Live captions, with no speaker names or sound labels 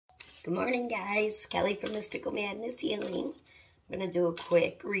Good morning, guys. Kelly from Mystical Madness Healing. I'm going to do a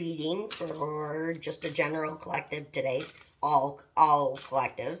quick reading for just a general collective today. All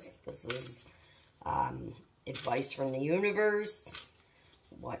collectives. This is advice from the universe.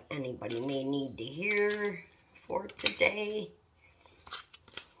 What anybody may need to hear for today.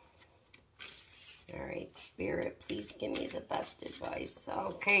 Alright, Spirit, please give me the best advice.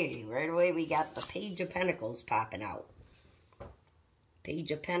 Okay, right away we got the Page of Pentacles popping out.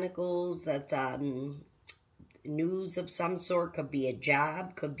 Page of Pentacles, that's news of some sort. Could be a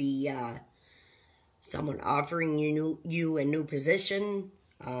job, could be someone offering you a new position.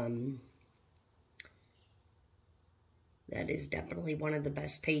 That is definitely one of the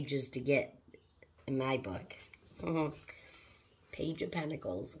best pages to get in my book. Page of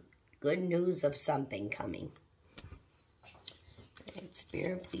Pentacles, good news of something coming. All right,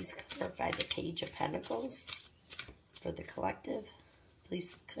 Spirit, please clarify the Page of Pentacles for the collective.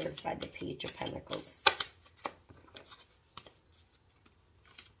 Please clarify the Page of Pentacles.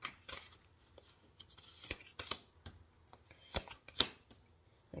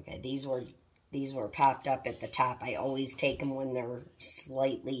 Okay, these were popped up at the top. I always take them when they're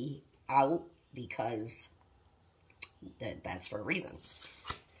slightly out because that's for a reason.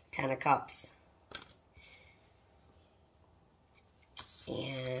 10 of Cups.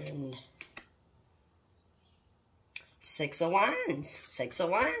 And 6 of Wands. 6 of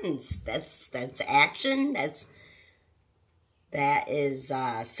Wands. That's action. That is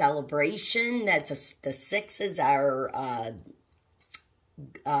celebration. The 6s are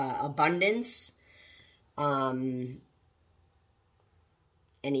abundance. And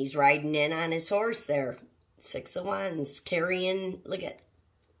he's riding in on his horse there. 6 of Wands. Carrying, look at,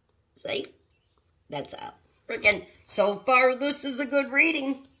 see? That's out. Freaking, so far this is a good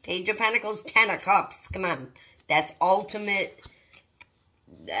reading. Page of Pentacles, 10 of Cups. Come on. That's ultimate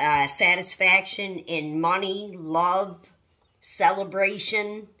satisfaction in money, love,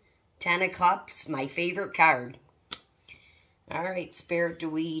 celebration. 10 of Cups, my favorite card. All right, Spirit, do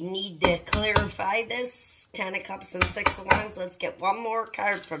we need to clarify this? 10 of Cups and 6 of Wands. Let's get one more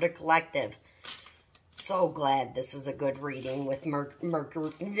card for the collective. So glad this is a good reading with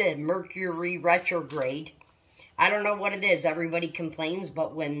Mercury retrograde. I don't know what it is. Everybody complains,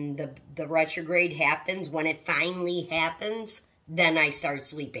 but when the retrograde happens, when it finally happens, then I start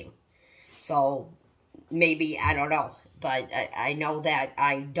sleeping. So maybe, I don't know. But I know that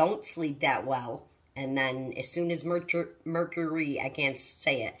I don't sleep that well. And then as soon as Mercury, I can't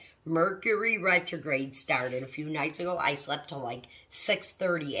say it, Mercury retrograde started a few nights ago, I slept till like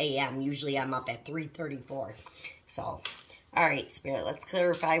 6:30 a.m. Usually I'm up at 3:34. So, all right, Spirit, let's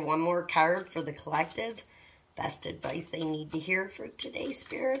clarify one more card for the collective. Best advice they need to hear for today,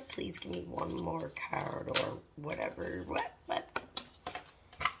 Spirit. Please give me one more card or whatever. What?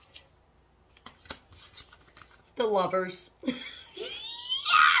 The Lovers.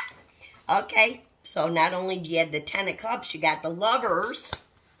 Okay, so not only do you have the 10 of Cups, you got the Lovers.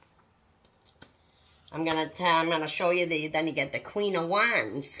 I'm gonna show you then you get the Queen of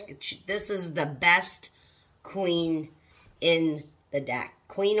Wands. This is the best queen in the deck.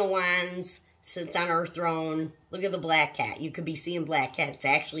 Queen of Wands sits on her throne. Look at the black cat. You could be seeing black cats.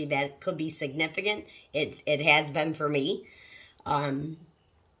 Actually, that could be significant. It has been for me.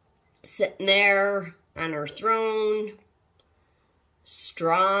 Sitting there on her throne.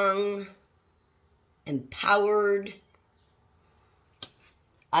 Strong. Empowered.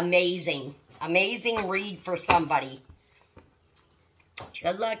 Amazing. Amazing read for somebody.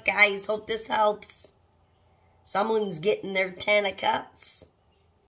 Good luck, guys. Hope this helps. Someone's getting their 10 of Cups.